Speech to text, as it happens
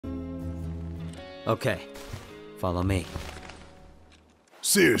Okay, follow me.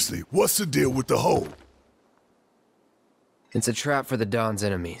 Seriously, what's the deal with the hole? It's a trap for the Don's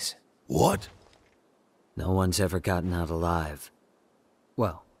enemies. What? No one's ever gotten out alive.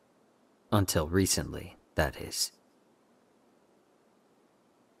 Well, until recently, that is.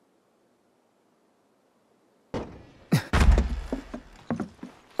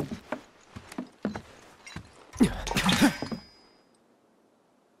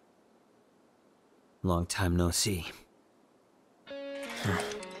 Long time no see.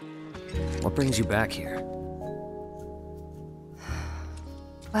 What brings you back here?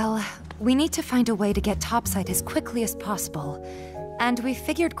 Well, we need to find a way to get topside as quickly as possible. And we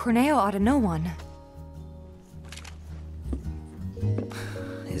figured Corneo ought to know one.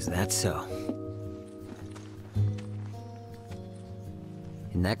 Is that so?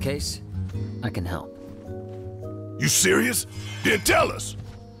 In that case, I can help. You serious? Then tell us!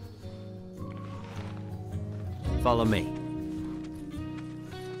 Follow me.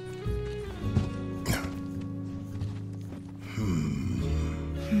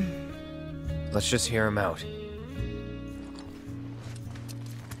 Let's just hear him out.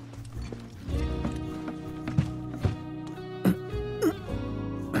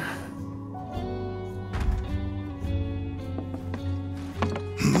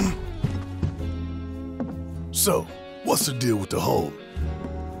 So, what's the deal with the hole?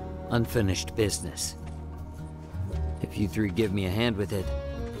 Unfinished business. If you three give me a hand with it,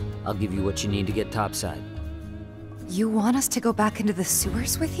 I'll give you what you need to get topside. You want us to go back into the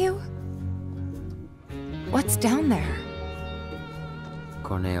sewers with you? What's down there?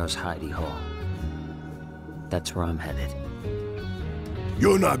 Corneo's hidey hole. That's where I'm headed.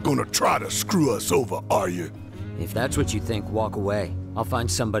 You're not gonna try to screw us over, are you? If that's what you think, walk away. I'll find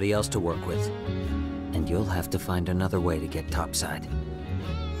somebody else to work with. And you'll have to find another way to get topside.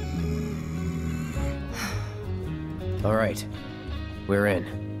 All right, we're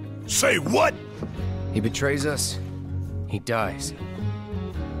in. Say what? He betrays us, he dies.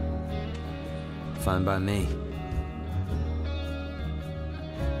 Fine by me.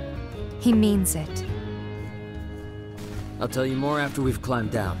 He means it. I'll tell you more after we've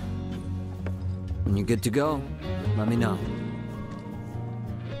climbed down. When you're good to go, let me know.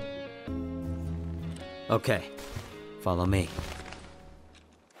 Okay, follow me.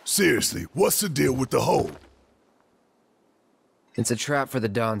 Seriously, what's the deal with the hole? It's a trap for the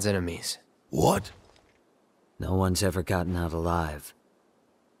Don's enemies. What? No one's ever gotten out alive.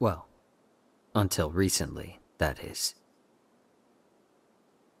 Well, until recently, that is.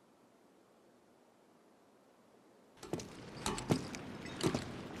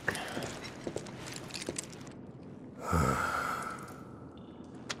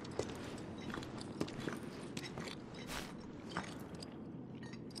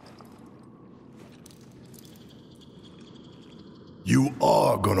 You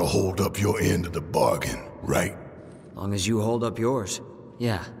are gonna hold up your end of the bargain, right? Long as you hold up yours,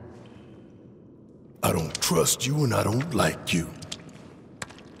 yeah. I don't trust you and I don't like you.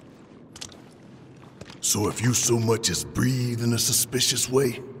 So if you so much as breathe in a suspicious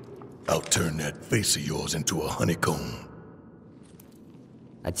way, I'll turn that face of yours into a honeycomb.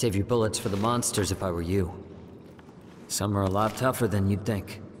 I'd save your bullets for the monsters if I were you. Some are a lot tougher than you'd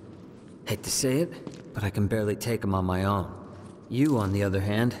think. Hate to say it, but I can barely take them on my own. You, on the other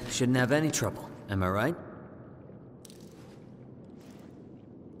hand, shouldn't have any trouble. Am I right?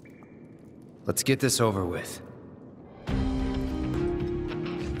 Let's get this over with.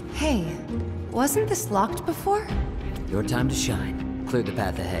 Hey, wasn't this locked before? Your time to shine. Clear the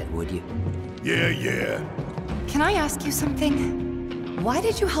path ahead, would you? Yeah. Can I ask you something? Why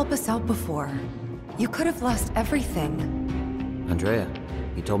did you help us out before? You could have lost everything. Andrea,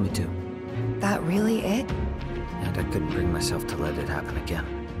 you told me to. That really it? And I couldn't bring myself to let it happen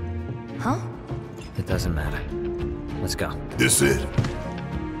again. Huh? It doesn't matter. Let's go. This it?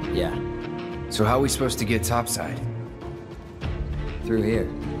 Yeah, So how are we supposed to get topside? through here.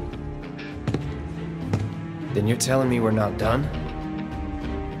 Then you're telling me we're not done?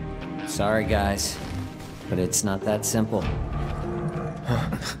 Sorry, guys, but it's not that simple.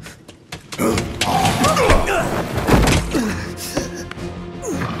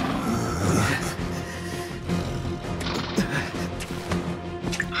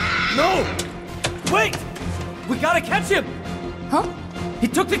 No! Wait! We gotta catch him! Huh? He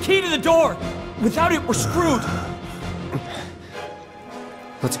took the key to the door! Without it, we're screwed!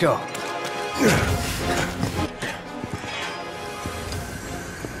 Let's go.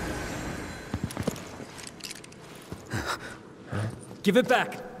 Give it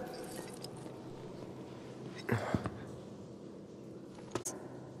back!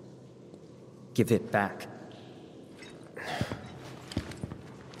 Give it back.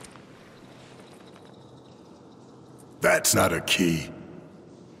 That's not a key.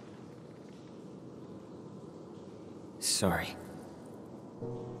 Sorry.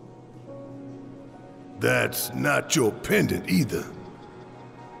 That's not your pendant either.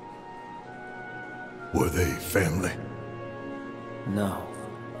 Were they family? No.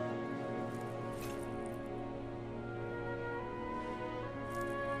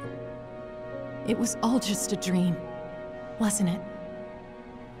 It was all just a dream, wasn't it?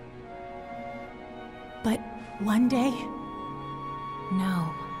 But one day,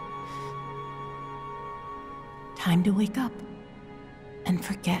 no. Time to wake up and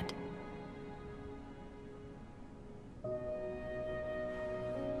forget.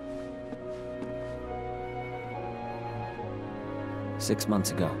 Six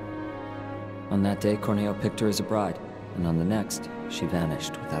months ago. On that day, Corneo picked her as a bride, and on the next, she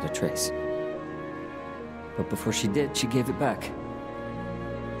vanished without a trace. But before she did, she gave it back.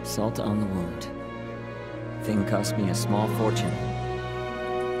 Salt on the wound. Thing cost me a small fortune.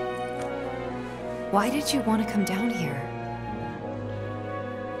 Why did you want to come down here?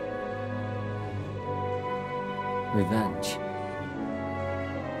 Revenge.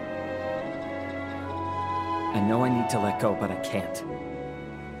 I know I need to let go, but I can't.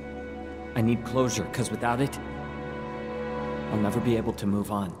 I need closure, because without it, I'll never be able to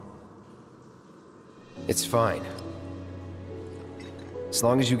move on. It's fine. As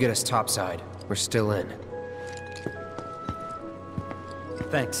long as you get us topside, we're still in.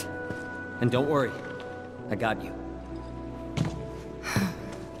 Thanks. And don't worry. I got you.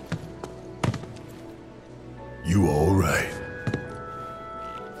 You all right?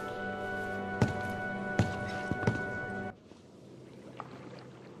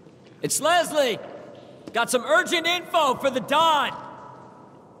 It's Leslie! Got some urgent info for the Don!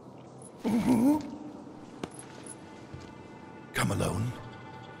 Come alone?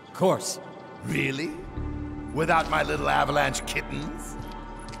 Of course. Really? Without my little avalanche kittens?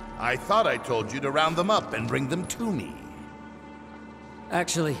 I thought I told you to round them up and bring them to me.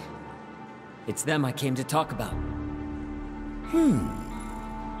 Actually, it's them I came to talk about.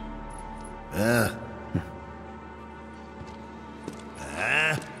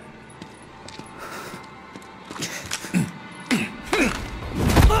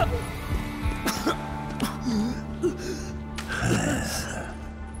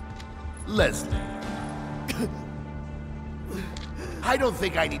 Leslie. I don't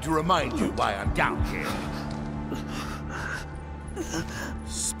think I need to remind you why I'm down here.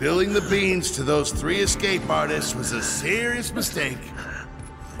 Spilling the beans to those 3 escape artists was a serious mistake.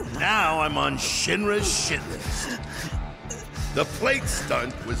 Now I'm on Shinra's shit list. The plate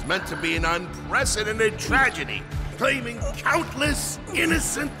stunt was meant to be an unprecedented tragedy, claiming countless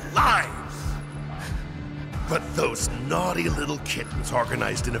innocent lives. But those naughty little kittens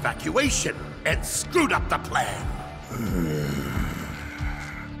organized an evacuation and screwed up the plan.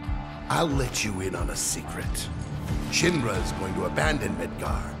 I'll let you in on a secret. Shinra's going to abandon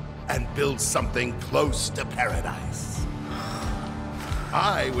Midgar and build something close to paradise.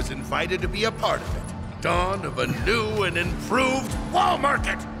 I was invited to be a part of it. Dawn of a new and improved wall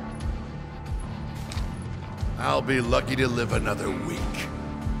market. I'll be lucky to live another week.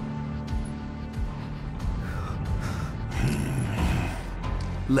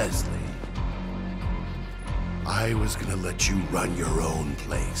 Leslie, I was gonna let you run your own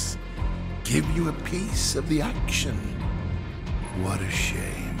place. Give you a piece of the action. What a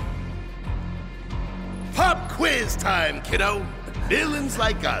shame. Pop quiz time, kiddo! Villains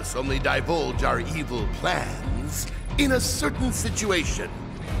like us only divulge our evil plans in a certain situation.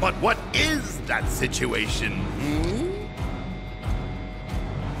 But what is that situation,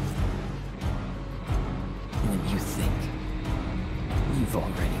 When you think you've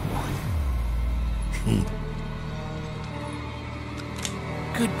already won.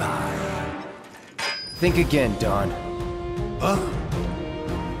 Goodbye. Think again, Don. Huh?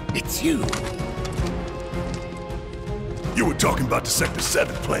 It's you. You were talking about the Sector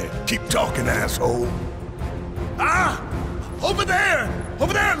 7 plan. Keep talking, asshole. Ah! Over there!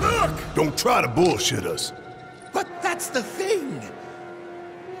 Over there, look! Don't try to bullshit us. But that's the thing.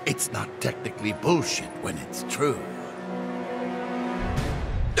 It's not technically bullshit when it's true.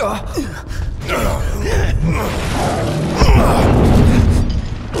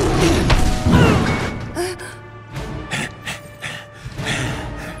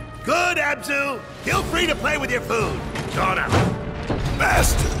 Good, Abzu. Feel free to play with your food. Donna.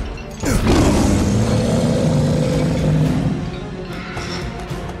 Bastard!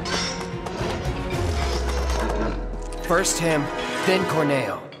 First him, then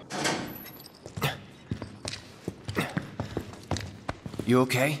Corneo. You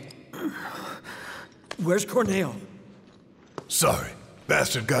okay? Where's Corneo? Sorry,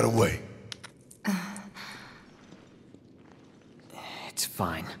 bastard got away. It's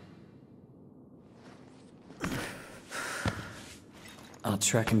fine. I'll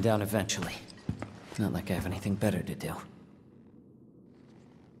track him down eventually. Not like I have anything better to do.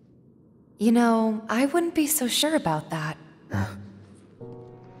 You know, I wouldn't be so sure about that.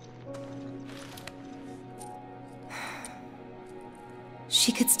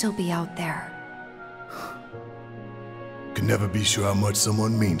 She could still be out there. Can never be sure how much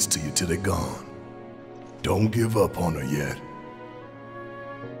someone means to you till they're gone. Don't give up on her yet.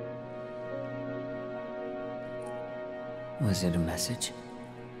 Was it a message?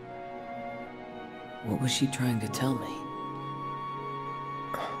 What was she trying to tell me?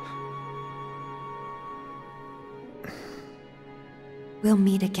 We'll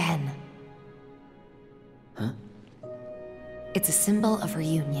meet again. Huh? It's a symbol of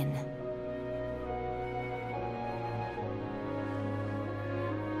reunion.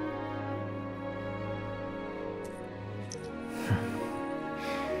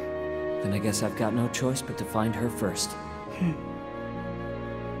 Then I guess I've got no choice but to find her first.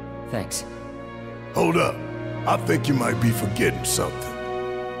 Thanks. Hold up. I think you might be forgetting something.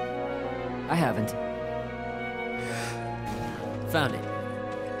 I haven't. Found it.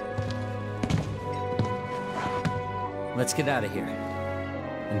 Let's get out of here.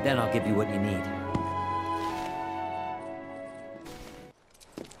 And then I'll give you what you need.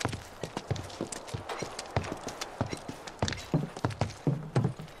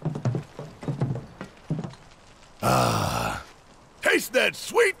 Taste that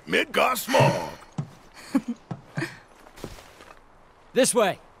sweet Midgar smog. This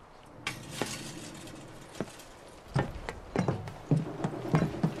way!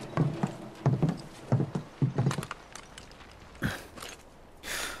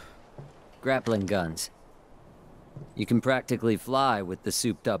 Grappling guns. You can practically fly with the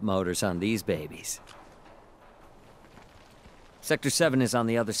souped-up motors on these babies. Sector 7 is on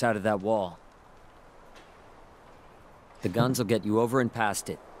the other side of that wall. The guns will get you over and past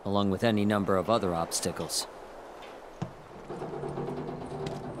it, along with any number of other obstacles.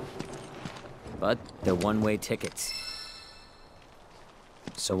 But they're one-way tickets.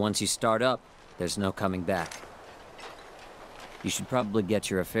 So once you start up, there's no coming back. You should probably get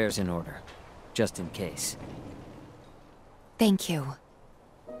your affairs in order, just in case. Thank you.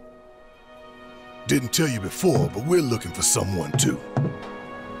 Didn't tell you before, but we're looking for someone too.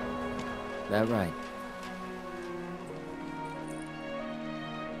 That right?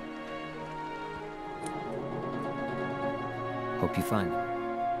 Hope you find them.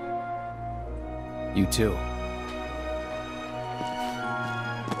 You too.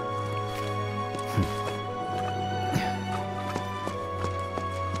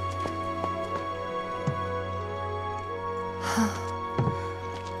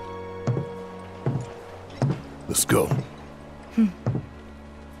 Let's go.